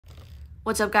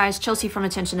What's up guys, Chelsea from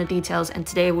Attention to Details, and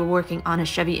today we're working on a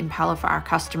Chevy Impala for our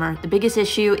customer. The biggest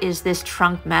issue is this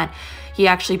trunk mat. He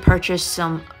actually purchased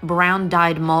some brown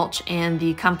dyed mulch and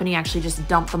the company actually just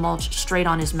dumped the mulch straight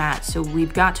on his mat. So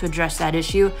we've got to address that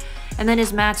issue. And then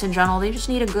his mats in general, they just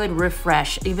need a good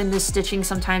refresh. Even this stitching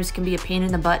sometimes can be a pain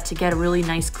in the butt to get a really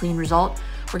nice clean result.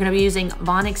 We're going to be using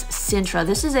Vonixx Sintra.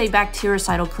 This is a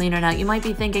bactericidal cleaner. Now you might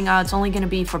be thinking, oh, it's only going to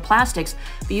be for plastics,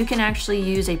 but you can actually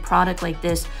use a product like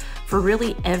this for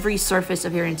really every surface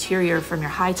of your interior, from your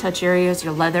high touch areas,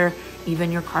 your leather,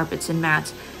 even your carpets and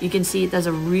mats. You can see it does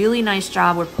a really nice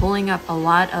job. We're pulling up a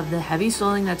lot of the heavy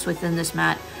soiling that's within this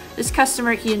mat. This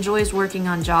customer, he enjoys working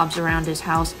on jobs around his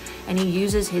house, and he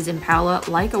uses his Impala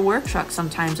like a work truck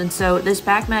sometimes. And so this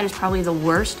back mat is probably the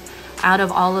worst out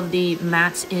of all of the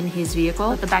mats in his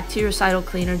vehicle. But the bactericidal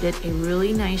cleaner did a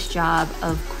really nice job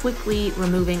of quickly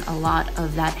removing a lot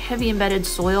of that heavy embedded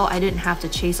soil. I didn't have to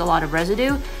chase a lot of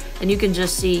residue. And you can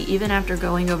just see, even after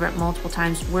going over it multiple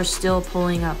times, we're still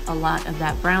pulling up a lot of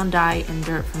that brown dye and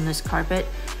dirt from this carpet.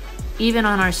 Even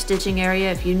on our stitching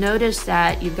area, if you notice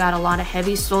that you've got a lot of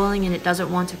heavy soiling and it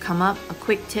doesn't want to come up, a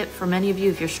quick tip for many of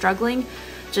you, if you're struggling,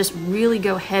 just really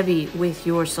go heavy with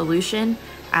your solution,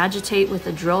 agitate with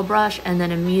a drill brush, and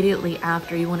then immediately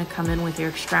after you want to come in with your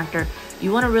extractor.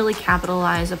 You want to really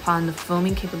capitalize upon the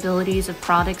foaming capabilities of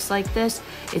products like this.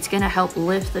 It's going to help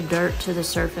lift the dirt to the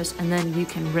surface, and then you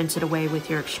can rinse it away with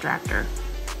your extractor.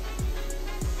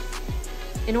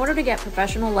 In order to get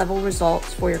professional level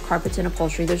results for your carpets and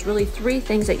upholstery, there's really three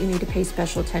things that you need to pay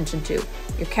special attention to: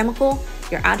 your chemical,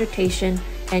 your agitation,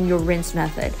 and your rinse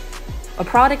method. A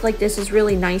product like this is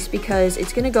really nice because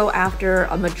it's going to go after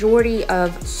a majority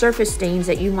of surface stains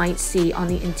that you might see on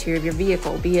the interior of your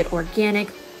vehicle, be it organic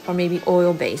or maybe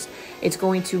oil-based. It's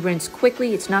going to rinse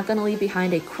quickly. It's not going to leave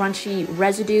behind a crunchy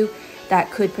residue that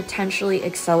could potentially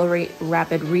accelerate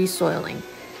rapid resoiling.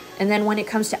 And then when it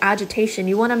comes to agitation,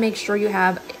 you want to make sure you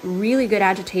have really good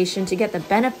agitation to get the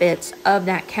benefits of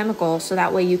that chemical, so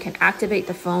that way you can activate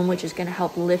the foam, which is going to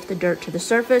help lift the dirt to the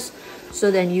surface, so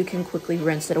then you can quickly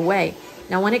rinse it away.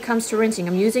 Now when it comes to rinsing,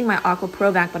 I'm using my Aqua Pro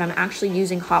Vac, but I'm actually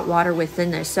using hot water within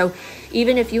this. So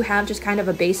even if you have just kind of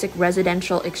a basic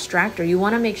residential extractor, you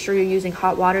want to make sure you're using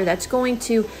hot water. That's going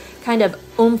to kind of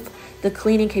oomph the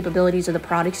cleaning capabilities of the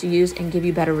products you use and give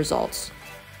you better results.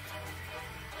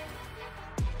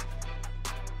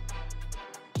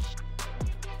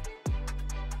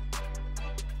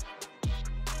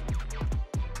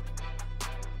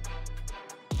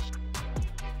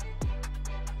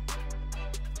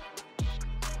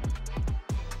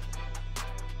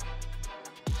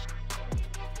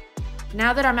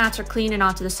 Now that our mats are clean and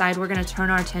off to the side, we're going to turn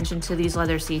our attention to these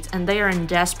leather seats, and they are in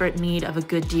desperate need of a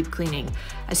good deep cleaning.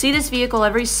 I see this vehicle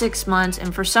every 6 months,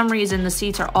 and for some reason the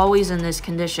seats are always in this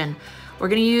condition. We're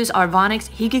going to use our Vonixx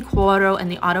Higicuoro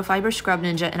and the Auto Fiber Scrub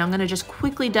Ninja, and I'm going to just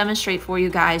quickly demonstrate for you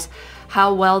guys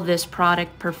how well this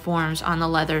product performs on the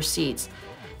leather seats.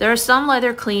 There are some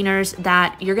leather cleaners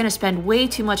that you're going to spend way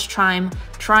too much time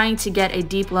trying to get a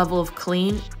deep level of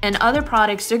clean, and other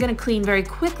products, they're going to clean very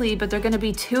quickly, but they're going to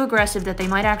be too aggressive that they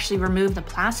might actually remove the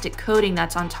plastic coating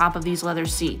that's on top of these leather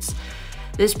seats.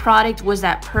 This product was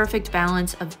that perfect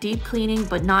balance of deep cleaning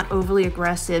but not overly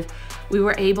aggressive. We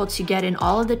were able to get in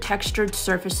all of the textured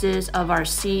surfaces of our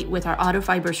seat with our Auto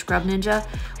Fiber Scrub Ninja.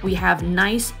 We have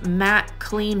nice matte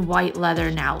clean white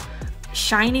leather now.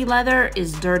 Shiny leather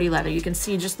is dirty leather. You can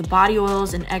see just the body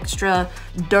oils and extra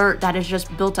dirt that is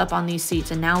just built up on these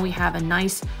seats. And now we have a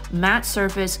nice matte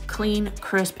surface, clean,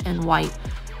 crisp, and white.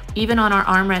 Even on our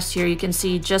armrest here, you can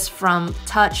see just from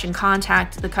touch and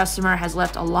contact, the customer has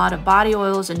left a lot of body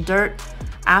oils and dirt.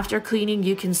 After cleaning,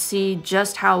 you can see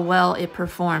just how well it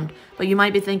performed. But you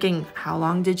might be thinking, how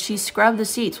long did she scrub the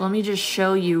seats? Well, let me just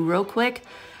show you real quick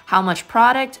how much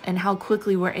product and how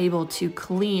quickly we're able to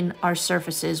clean our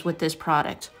surfaces with this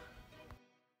product.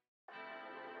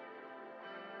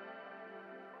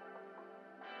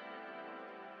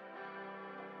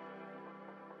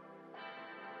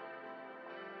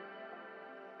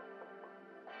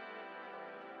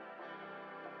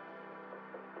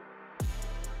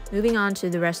 Moving on to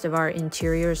the rest of our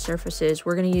interior surfaces,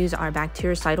 we're going to use our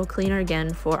bactericidal cleaner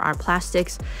again for our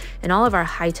plastics and all of our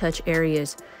high touch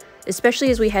areas. Especially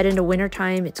as we head into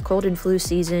wintertime, it's cold and flu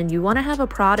season, you want to have a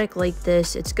product like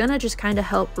this. It's going to just kind of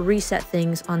help reset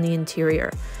things on the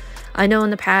interior. I know in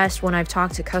the past when I've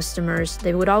talked to customers,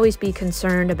 they would always be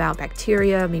concerned about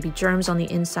bacteria, maybe germs on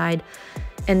the inside,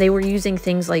 and they were using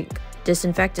things like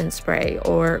disinfectant spray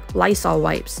or Lysol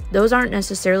wipes. Those aren't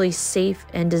necessarily safe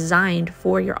and designed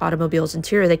for your automobile's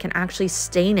interior. They can actually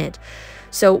stain it.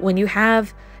 So when you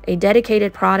have A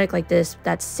dedicated product like this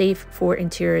that's safe for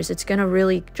interiors, it's going to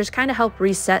really just kind of help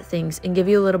reset things and give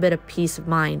you a little bit of peace of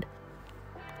mind.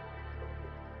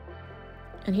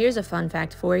 And here's a fun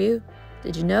fact for you.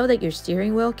 Did you know that your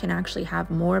steering wheel can actually have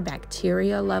more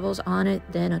bacteria levels on it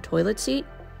than a toilet seat?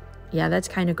 Yeah, that's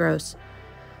kind of gross.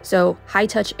 So high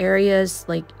touch areas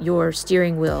like your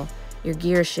steering wheel, your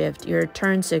gear shift, your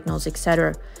turn signals,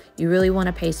 etc. You really want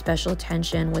to pay special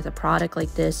attention with a product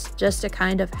like this just to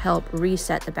kind of help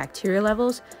reset the bacteria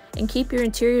levels and keep your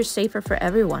interiors safer for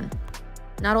everyone.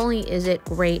 Not only is it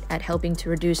great at helping to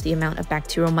reduce the amount of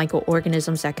bacterial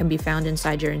microorganisms that can be found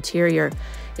inside your interior,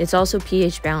 it's also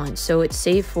pH balanced, so it's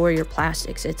safe for your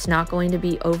plastics. It's not going to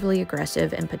be overly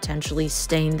aggressive and potentially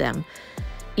stain them.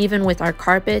 Even with our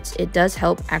carpets, it does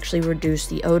help actually reduce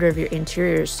the odor of your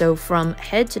interiors. So from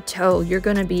head to toe, you're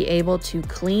going to be able to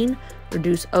clean,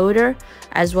 reduce odor,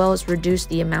 as well as reduce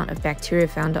the amount of bacteria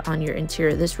found on your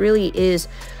interior. This really is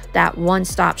that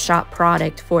one-stop shop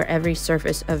product for every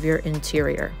surface of your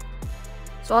interior.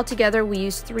 So altogether, we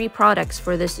use 3 products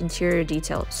for this interior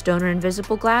detail: Stoner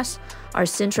Invisible Glass, our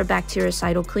Sintra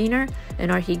Bactericidal Cleaner,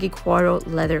 and our Higicuoro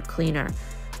Leather Cleaner.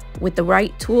 With the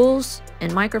right tools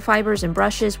and microfibers and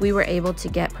brushes, we were able to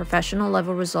get professional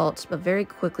level results, but very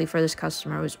quickly for this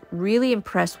customer. I was really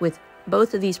impressed with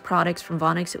both of these products from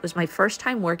Vonixx. It was my first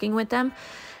time working with them,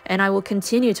 and I will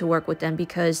continue to work with them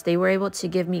because they were able to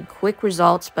give me quick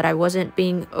results, but I wasn't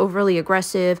being overly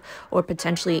aggressive or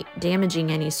potentially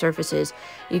damaging any surfaces.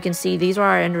 You can see these are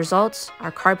our end results.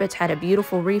 Our carpets had a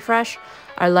beautiful refresh.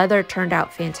 Our leather turned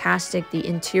out fantastic. The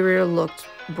interior looked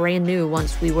brand new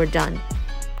once we were done.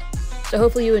 So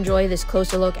hopefully you enjoy this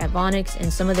closer look at Vonixx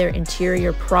and some of their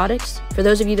interior products. For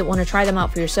those of you that want to try them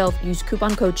out for yourself, use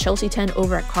coupon code Chelsea10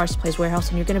 over at Car Supplies Warehouse,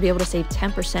 and you're going to be able to save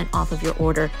 10% off of your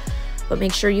order. But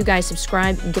make sure you guys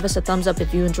subscribe and give us a thumbs up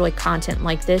if you enjoy content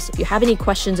like this. If you have any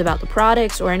questions about the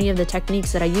products or any of the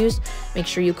techniques that I used, make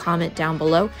sure you comment down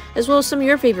below, as well as some of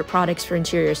your favorite products for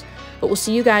interiors. But we'll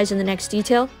see you guys in the next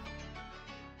detail.